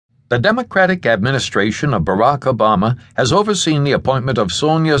The Democratic administration of Barack Obama has overseen the appointment of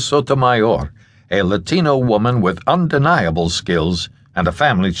Sonia Sotomayor, a Latino woman with undeniable skills and a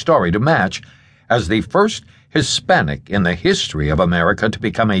family story to match, as the first Hispanic in the history of America to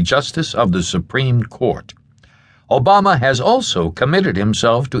become a justice of the Supreme Court. Obama has also committed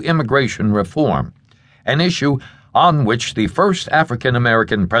himself to immigration reform, an issue on which the first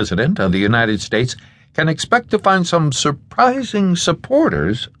African-American president of the United States can expect to find some surprising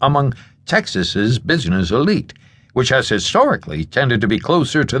supporters among Texas's business elite, which has historically tended to be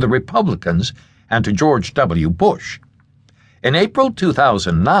closer to the Republicans and to George W. Bush. In April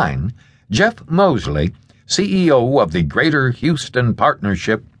 2009, Jeff Mosley, CEO of the Greater Houston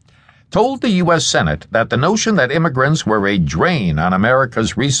Partnership, told the U.S. Senate that the notion that immigrants were a drain on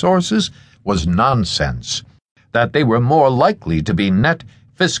America's resources was nonsense, that they were more likely to be net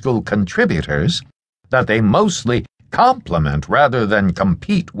fiscal contributors, that they mostly complement rather than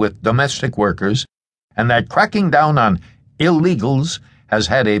compete with domestic workers, and that cracking down on illegals has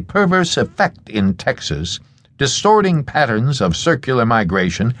had a perverse effect in Texas, distorting patterns of circular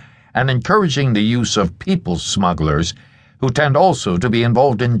migration and encouraging the use of people smugglers who tend also to be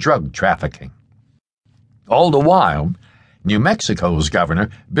involved in drug trafficking. All the while, New Mexico's Governor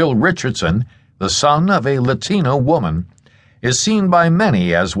Bill Richardson, the son of a Latino woman, is seen by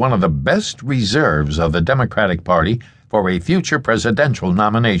many as one of the best reserves of the Democratic Party for a future presidential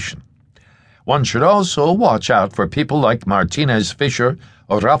nomination. One should also watch out for people like Martinez Fisher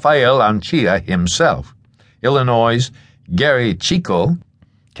or Rafael Anchia himself, Illinois' Gary Chico,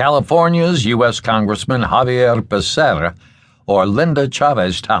 California's U.S. Congressman Javier Becerra, or Linda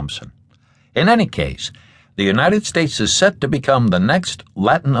Chavez Thompson. In any case, the United States is set to become the next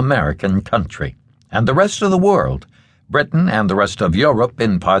Latin American country, and the rest of the world, Britain and the rest of Europe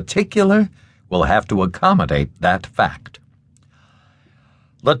in particular, will have to accommodate that fact.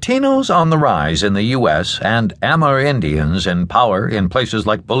 Latinos on the rise in the U.S. and Amerindians in power in places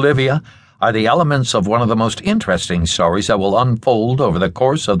like Bolivia are the elements of one of the most interesting stories that will unfold over the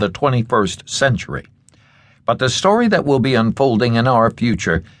course of the 21st century. But the story that will be unfolding in our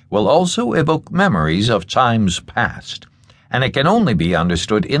future will also evoke memories of times past, and it can only be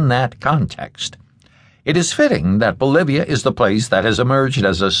understood in that context. It is fitting that Bolivia is the place that has emerged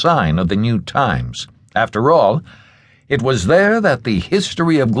as a sign of the new times. After all, it was there that the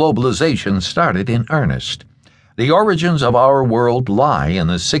history of globalization started in earnest. The origins of our world lie in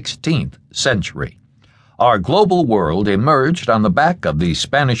the 16th century. Our global world emerged on the back of the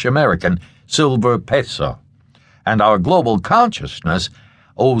Spanish-American silver peso, and our global consciousness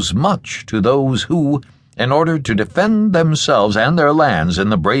owes much to those who, in order to defend themselves and their lands in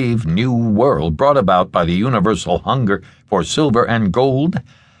the brave new world brought about by the universal hunger for silver and gold,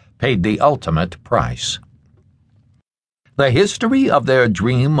 paid the ultimate price. The history of their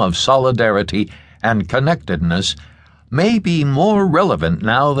dream of solidarity and connectedness may be more relevant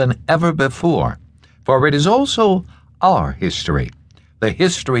now than ever before, for it is also our history, the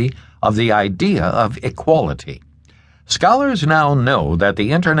history of the idea of equality. Scholars now know that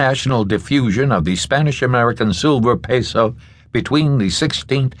the international diffusion of the Spanish-American silver peso between the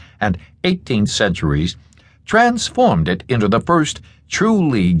 16th and 18th centuries transformed it into the first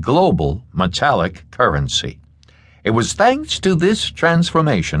truly global metallic currency. It was thanks to this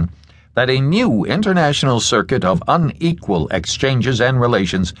transformation that a new international circuit of unequal exchanges and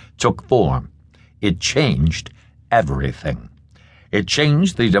relations took form. It changed everything. It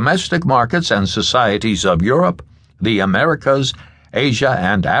changed the domestic markets and societies of Europe, the Americas, Asia,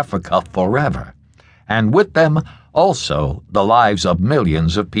 and Africa forever, and with them also the lives of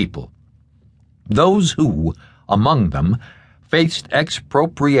millions of people. Those who, among them, faced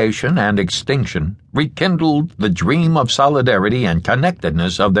expropriation and extinction, rekindled the dream of solidarity and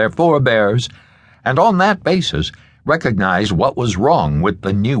connectedness of their forebears, and on that basis recognized what was wrong with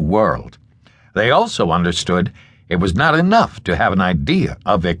the New World. They also understood it was not enough to have an idea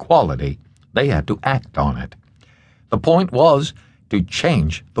of equality. They had to act on it. The point was to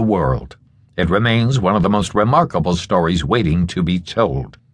change the world. It remains one of the most remarkable stories waiting to be told.